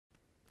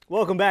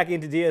Welcome back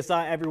into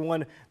DSI,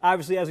 everyone.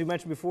 Obviously, as we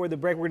mentioned before the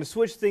break, we're going to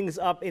switch things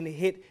up and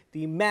hit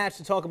the match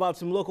to talk about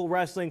some local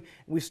wrestling.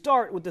 We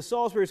start with the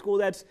Salisbury School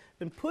that's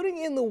been putting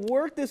in the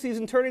work this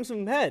season, turning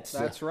some heads.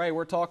 That's right.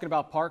 We're talking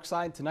about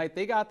Parkside tonight.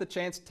 They got the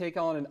chance to take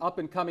on an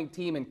up-and-coming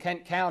team in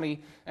Kent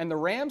County, and the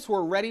Rams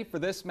were ready for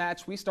this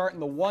match. We start in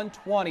the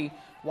 120.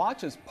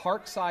 Watch as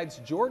Parkside's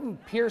Jordan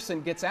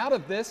Pearson gets out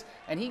of this,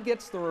 and he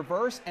gets the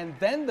reverse and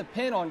then the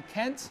pin on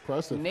Kent's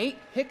Nate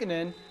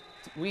Hickinen.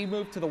 We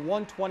move to the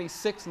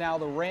 126 now.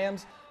 The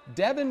Rams,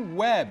 Devin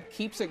Webb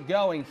keeps it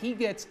going. He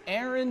gets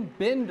Aaron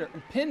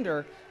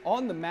Pinder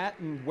on the mat,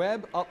 and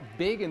Webb up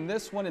big in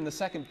this one in the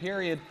second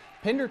period.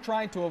 Pinder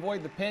trying to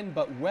avoid the pin,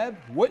 but Webb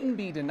wouldn't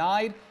be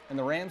denied, and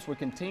the Rams would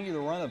continue the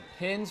run of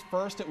pins.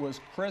 First it was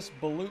Chris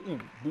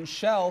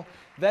Bouchel,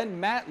 then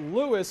Matt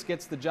Lewis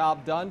gets the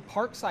job done.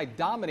 Parkside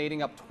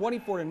dominating up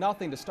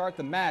 24-0 to start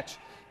the match.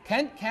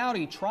 Kent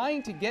County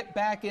trying to get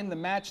back in the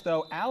match,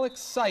 though.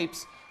 Alex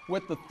Sipes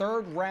with the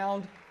third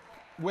round,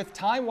 with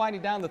time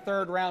winding down the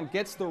third round,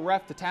 gets the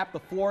ref to tap the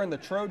floor in the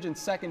Trojans'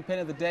 second pin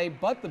of the day,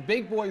 but the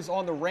big boys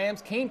on the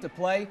Rams came to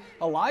play.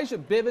 Elijah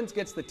Bivens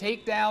gets the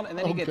takedown, and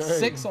then he gets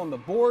 6 on the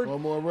board.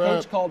 One more rep.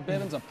 Coach called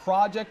Bivens a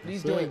project, but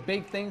he's doing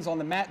big things on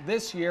the mat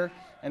this year.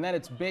 And then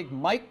it's big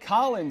Mike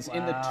Collins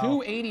in the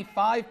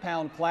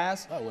 285-pound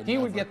class. He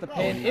would get the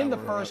pin in the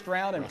first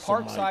round, and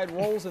Parkside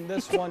rolls in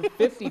this one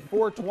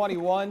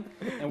 54-21.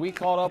 And we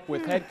caught up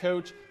with head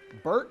coach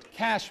Bert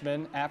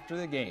Cashman after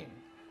the game.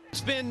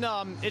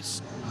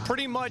 It's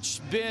pretty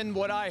much been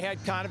what I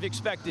had kind of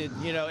expected,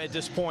 at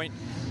this point.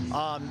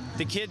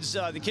 The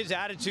kids'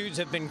 attitudes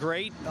have been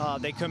great.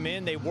 They come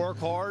in, they work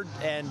hard,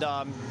 and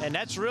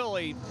that's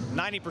really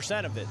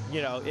 90% of it.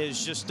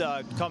 Is just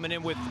coming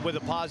in with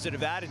a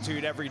positive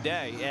attitude every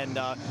day, and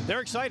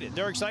they're excited.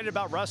 They're excited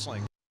about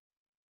wrestling.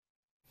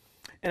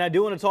 And I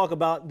do want to talk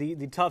about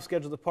the tough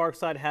schedule that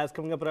Parkside has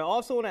coming up, but I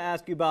also want to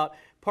ask you about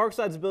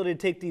Parkside's ability to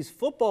take these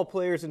football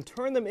players and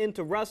turn them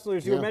into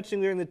wrestlers. You were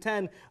mentioning during the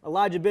 10,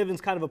 Elijah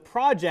Bivens kind of a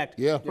project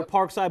for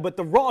Parkside, but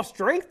the raw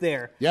strength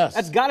there,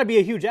 that's got to be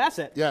a huge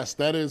asset. Yes,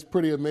 that is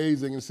pretty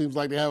amazing. It seems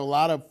like they have a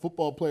lot of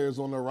football players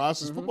on their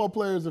rosters. Football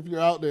players, if you're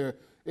out there,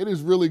 it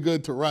is really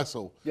good to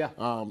wrestle. A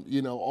lot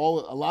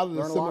of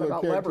the similar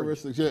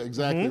characteristics. Yeah,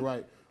 exactly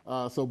right.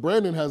 So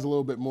Brandon has a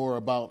little bit more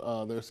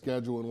about their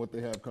schedule and what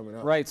they have coming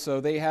up. Right, so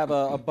they have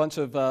a bunch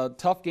of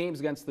tough games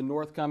against the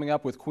North coming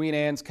up with Queen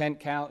Anne's,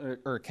 Kent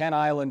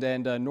Island,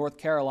 and North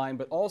Carolina,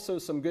 but also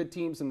some good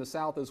teams in the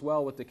South as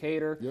well with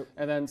Decatur,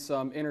 and then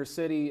some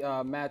inner-city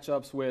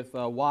matchups with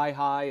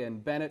Y-High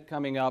and Bennett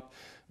coming up.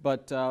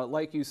 But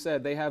like you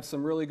said, they have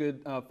some really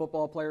good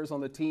football players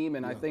on the team,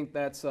 and I think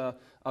that's a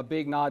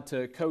big nod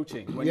to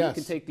coaching. When you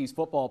can take these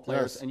football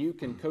players and you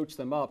can coach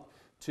them up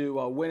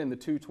to win in the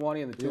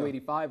 220 and the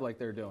 285 like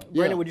they're doing.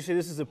 Brandon, would you say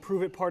this is a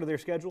prove-it part of their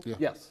schedule?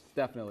 Yes,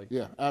 definitely.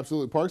 Yeah,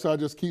 absolutely. Parkside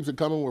just keeps it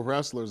coming with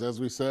wrestlers. As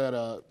we said,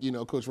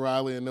 Coach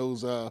Riley and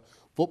those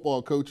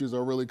football coaches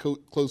are really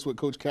close with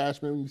Coach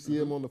Cashman. You see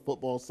him on the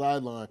football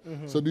sideline.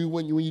 So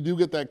when you do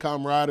get that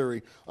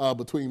camaraderie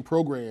between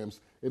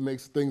programs, it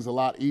makes things a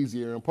lot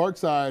easier. And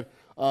Parkside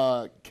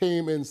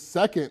came in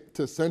second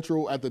to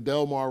Central at the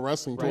Delmarva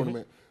Wrestling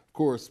Tournament. Of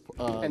course.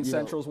 And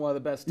Central's one of the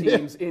best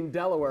teams in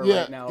Delaware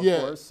right now, of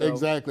course. So.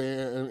 Exactly.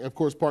 And, of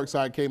course,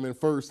 Parkside came in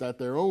first at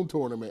their own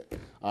tournament.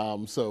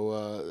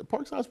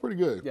 Parkside's pretty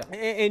good. Yeah.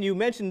 And you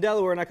mentioned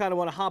Delaware, and I kind of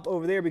want to hop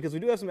over there because we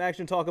do have some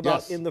action to talk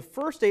about in the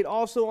first state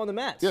also on the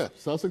mats. Yeah,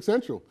 Sussex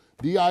Central.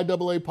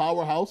 DIAA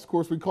powerhouse. Of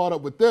course, we caught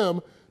up with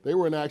them. They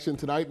were in action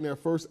tonight in their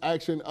first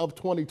action of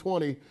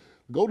 2020.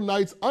 Golden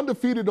Knights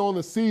undefeated on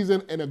the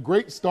season, and a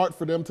great start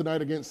for them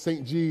tonight against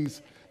St.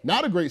 G's.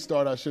 Not a great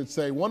start, I should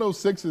say.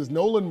 106 is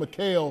Nolan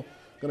McHale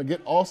going to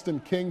get Austin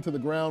King to the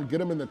ground,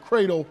 get him in the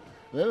cradle.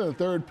 And then in the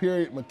third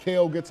period,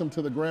 McHale gets him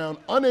to the ground,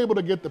 unable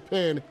to get the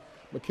pin.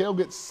 McHale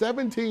gets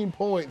 17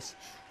 points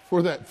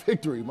for that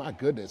victory. My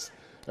goodness.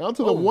 Down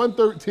to the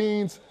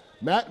 113s,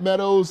 Matt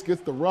Meadows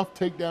gets the rough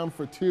takedown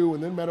for 2,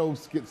 and then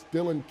Meadows gets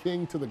Dylan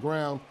King to the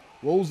ground,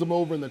 rolls him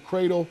over in the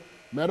cradle.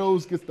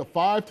 Meadows gets the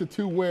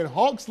 5-2 win.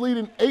 Hawks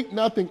leading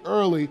 8-0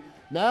 early.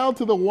 Now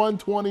to the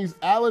 120s,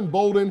 Alan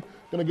Bolden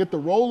going to get the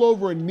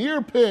rollover and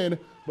near pin,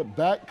 but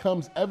back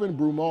comes Evan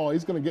Brumall.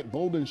 He's going to get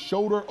Bolden's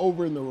shoulder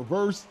over in the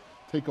reverse,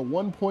 take a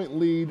 1-point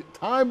lead.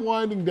 Time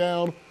winding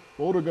down.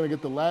 Bolden going to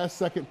get the last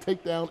second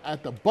takedown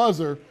at the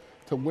buzzer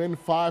to win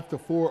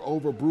 5-4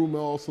 over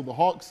Brumall. So the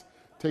Hawks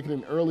taking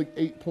an early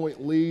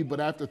 8-point lead, but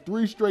after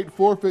 3 straight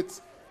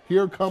forfeits,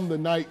 here come the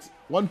Knights.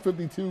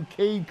 152,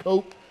 Cade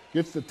Cope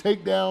gets the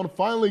takedown,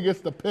 finally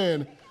gets the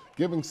pin,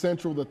 giving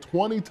Central the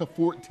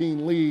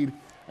 20-14 lead.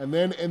 And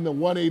then in the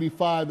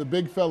 185, the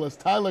big fellas,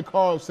 Tyler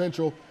Carr of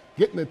Central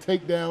getting the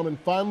takedown. And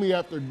finally,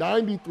 after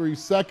 93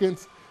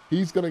 seconds,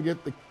 he's going to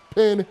get the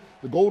pin.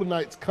 The Golden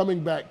Knights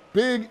coming back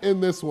big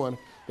in this one.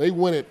 They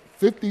win it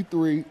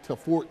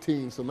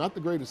 53-14. So not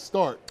the greatest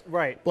start,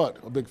 but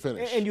a big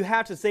finish. And you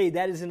have to say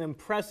that is an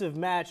impressive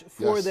match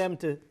for them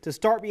to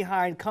start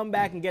behind, come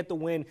back and get the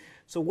win.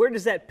 So where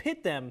does that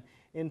pit them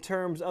in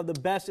terms of the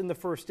best in the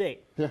first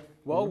 8? Yeah.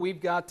 Well, we've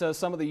got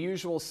some of the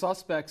usual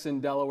suspects in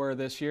Delaware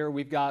this year.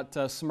 We've got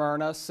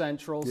Smyrna,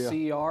 Central,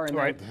 CR, and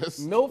then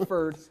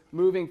Milford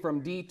moving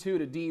from D2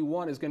 to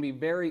D1 is going to be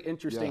very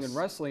interesting in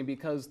wrestling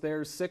because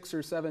they're 6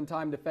 or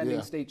 7-time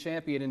defending state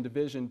champion in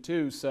Division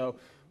II. So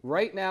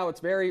right now it's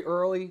very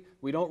early.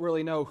 We don't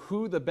really know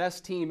who the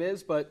best team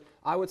is, but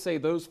I would say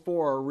those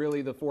 4 are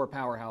really the 4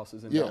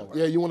 powerhouses in Delaware.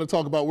 Yeah, you want to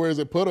talk about where does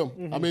it put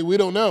them? I mean, we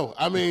don't know.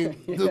 I mean,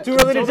 too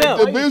early to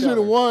tell.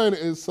 Division 1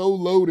 is so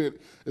loaded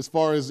as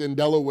far as in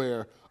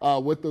Delaware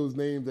with those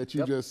names that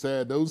you just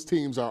said. Those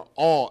teams are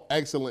all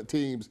excellent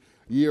teams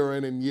year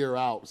in and year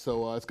out.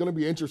 So it's going to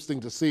be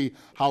interesting to see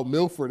how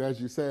Milford, as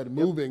you said,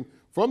 moving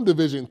from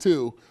Division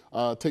II,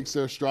 takes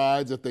their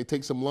strides, if they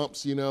take some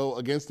lumps, you know,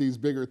 against these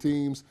bigger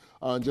teams,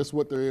 just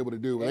what they're able to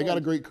do. But they got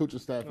a great coaching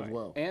staff as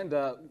well. And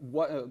the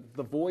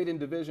void in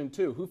Division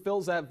II. Who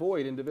fills that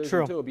void in Division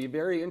II? It'll be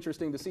very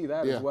interesting to see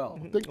that as well.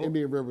 I think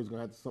Indian River's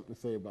going to have something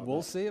to say about that.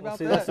 We'll see about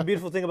that. That's the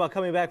beautiful thing about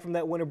coming back from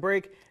that winter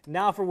break.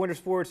 Now for winter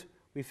sports,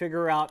 we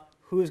figure out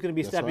who's going to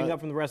be stepping up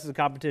from the rest of the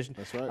competition.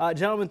 That's right.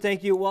 Gentlemen,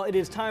 thank you. Well, it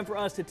is time for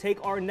us to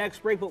take our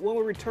next break, but when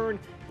we return,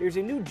 there's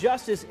a new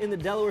justice in the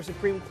Delaware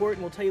Supreme Court,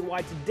 and we'll tell you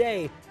why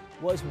today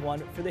was one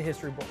for the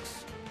history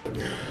books.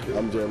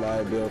 I'm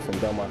Jeremiah Bill from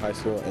Delmarva High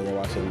School, and you're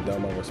watching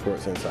Delmarva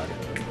Sports Insider.